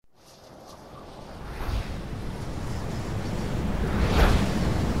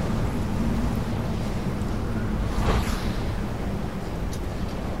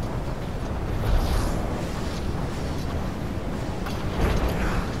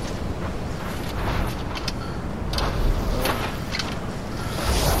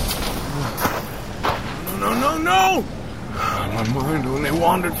mind only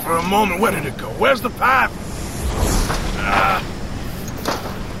wandered for a moment. Where did it go? Where's the path?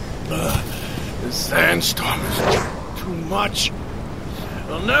 This sandstorm is too much.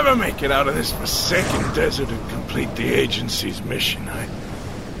 I'll never make it out of this forsaken desert and complete the agency's mission.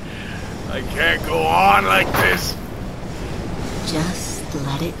 I can't go on like this. Just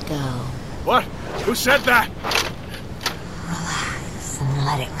let it go. What? Who said that? Relax and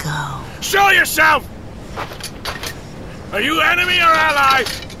let it go. Show yourself! Are you enemy or ally?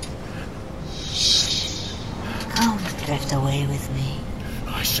 Shh. Come drift away with me.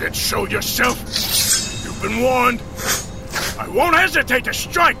 I said show yourself. You've been warned. I won't hesitate to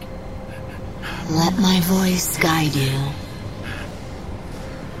strike. Let my voice guide you.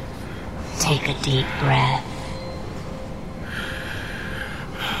 Take a deep breath.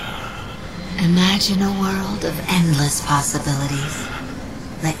 Imagine a world of endless possibilities.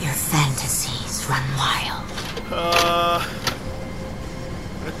 Let your fantasies run wild.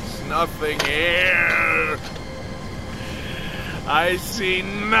 There's nothing here. I see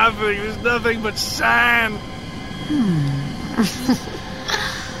nothing. There's nothing but sand.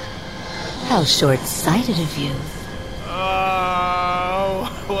 How short-sighted of you. Oh,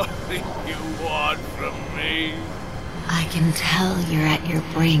 what do you want from me? I can tell you're at your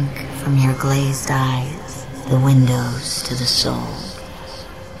brink from your glazed eyes, the windows to the soul.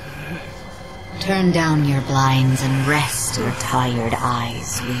 Turn down your blinds and rest your tired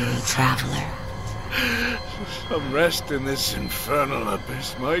eyes, weary traveler. Some rest in this infernal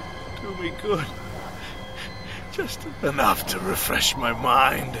abyss might do me good. Just enough to refresh my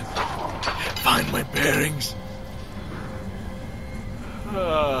mind and find my bearings.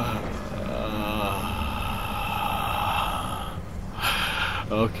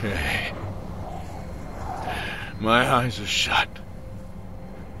 Okay. My eyes are shut.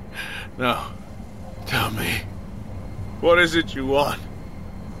 Now, tell me, what is it you want?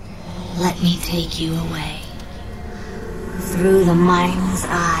 Let me take you away. Through the mind's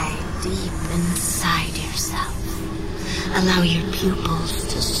eye, deep inside yourself. Allow your pupils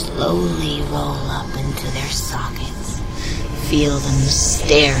to slowly roll up into their sockets. Feel them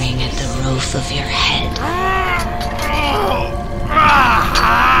staring at the roof of your head.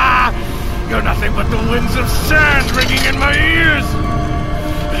 You're nothing but the winds of sand ringing in my ears.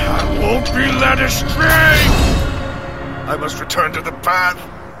 I won't be led astray. I must return to the path.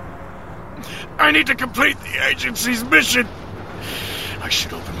 I need to complete the agency's mission. I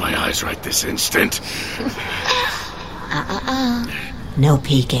should open my eyes right this instant. No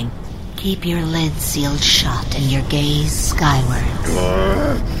peeking. Keep your lids sealed shut and your gaze skyward.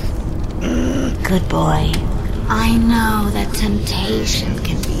 Good boy. I know that temptation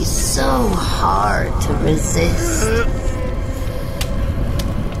can be so hard to resist.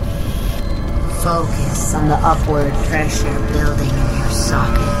 Focus on the upward pressure building in your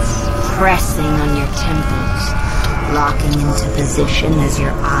sockets, pressing on your temples, locking into position as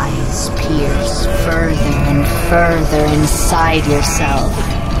your eyes pierce further and further inside yourself.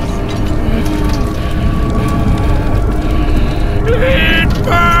 It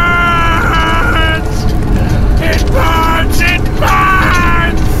burns! It burns! It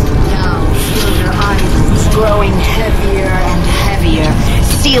burns! Now feel your eyelids growing heavier and heavier,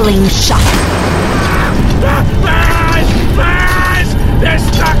 sealing shut. They're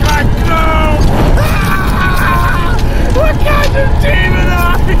stuck like glue! What kind of demon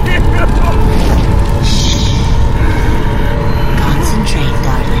are you? Concentrate,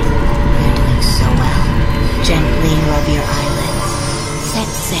 darling. You're doing so well. Gently rub your eyelids. Set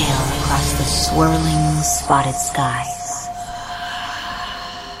sail across the swirling, spotted skies.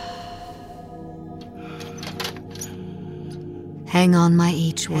 Hang on my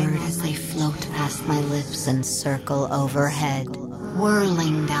each word as they float past my lips and circle overhead,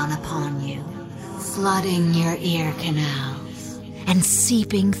 whirling down upon you, flooding your ear canals, and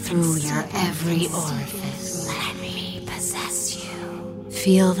seeping through your every orifice. Let me possess you.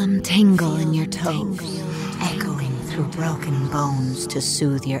 Feel them tingle in your toes, echoing through broken bones to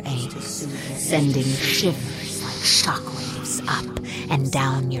soothe your aches, sending shivers like shockwaves up and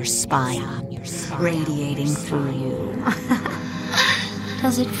down your spine, radiating through you.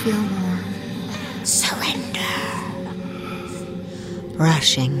 Does it feel warm? Surrender.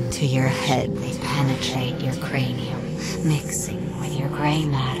 Rushing to your head, they penetrate your cranium, mixing with your gray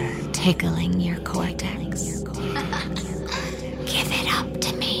matter, tickling your cortex. Give it up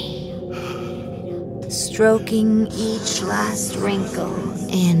to me. Stroking each last wrinkle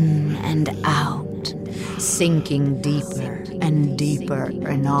in and out, sinking deeper and deeper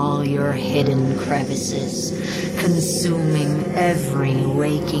in all your hidden crevices, consuming every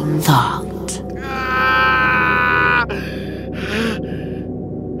waking thought.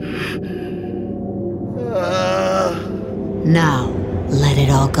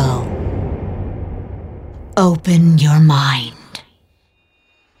 all go. Open your mind.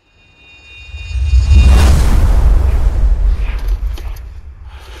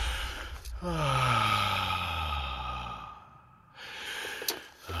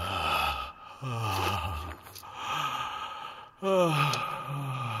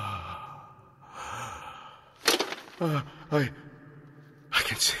 I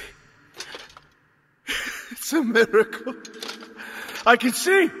can see. It's a miracle. I can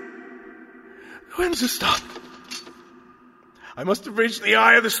see. The winds have stopped. I must have reached the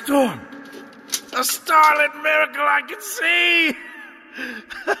eye of the storm. A starlit miracle I can see.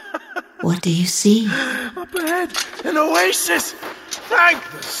 What do you see? Up ahead, an oasis. Thank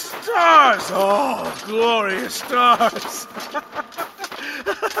the stars. Oh, glorious stars.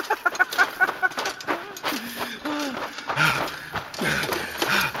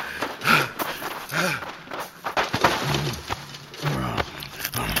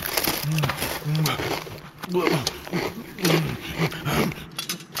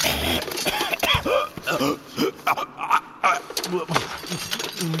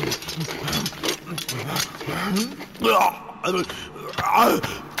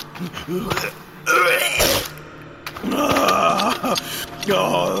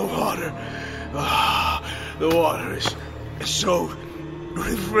 The water is so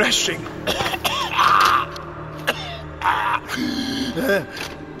refreshing.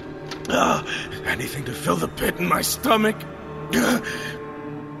 Anything to fill the pit in my stomach. Your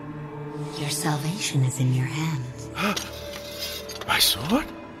salvation is in your hands. My sword?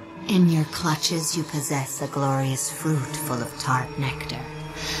 In your clutches you possess a glorious fruit full of tart nectar.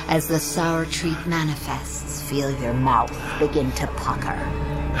 As the sour treat manifests, feel your mouth begin to pucker.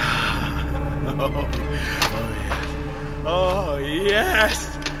 Oh,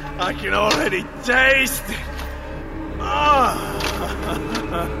 yes! I can already taste it!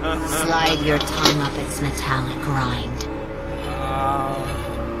 Slide your tongue up its metallic rind.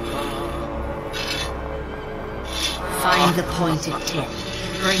 Find the pointed tip.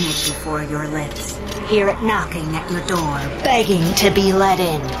 Bring it before your lips. Hear it knocking at your door, begging to be let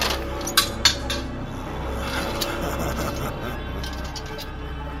in.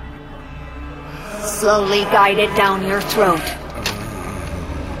 Slowly guide it down your throat.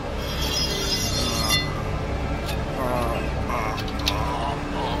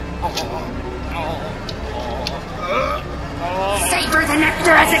 Savor the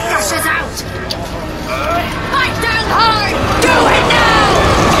nectar as it gushes out! Bite down hard! Do it now!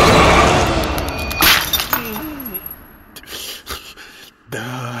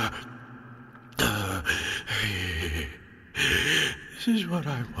 This is what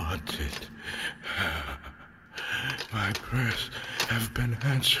I wanted. My prayers have been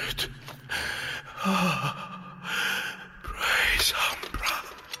answered. Praise Umbra.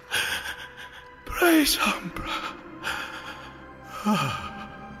 Praise Umbra.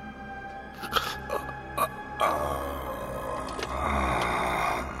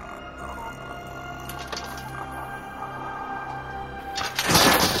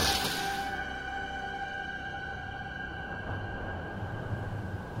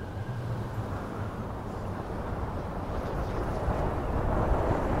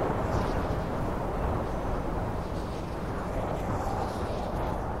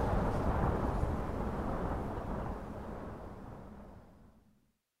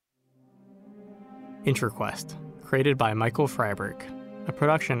 Intra, created by Michael Freiberg, a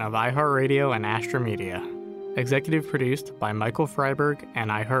production of iHeartRadio and Astra Media. Executive produced by Michael Freiberg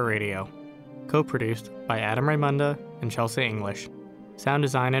and iHeartRadio. Co-produced by Adam Raimunda and Chelsea English. Sound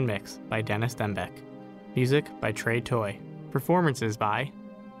design and mix by Dennis Dembeck. Music by Trey Toy. Performances by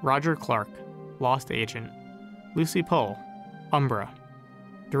Roger Clark, Lost Agent. Lucy Pohl, Umbra.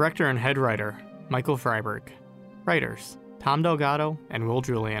 Director and head writer, Michael Freiberg. Writers, Tom Delgado and Will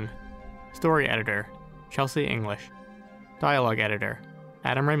Julian. Story editor, Chelsea English. Dialogue editor,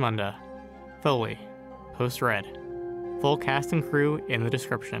 Adam Raimunda. Foley, post-read. Full cast and crew in the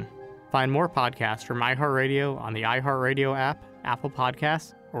description. Find more podcasts from iHeartRadio on the iHeartRadio app, Apple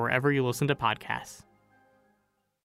Podcasts, or wherever you listen to podcasts.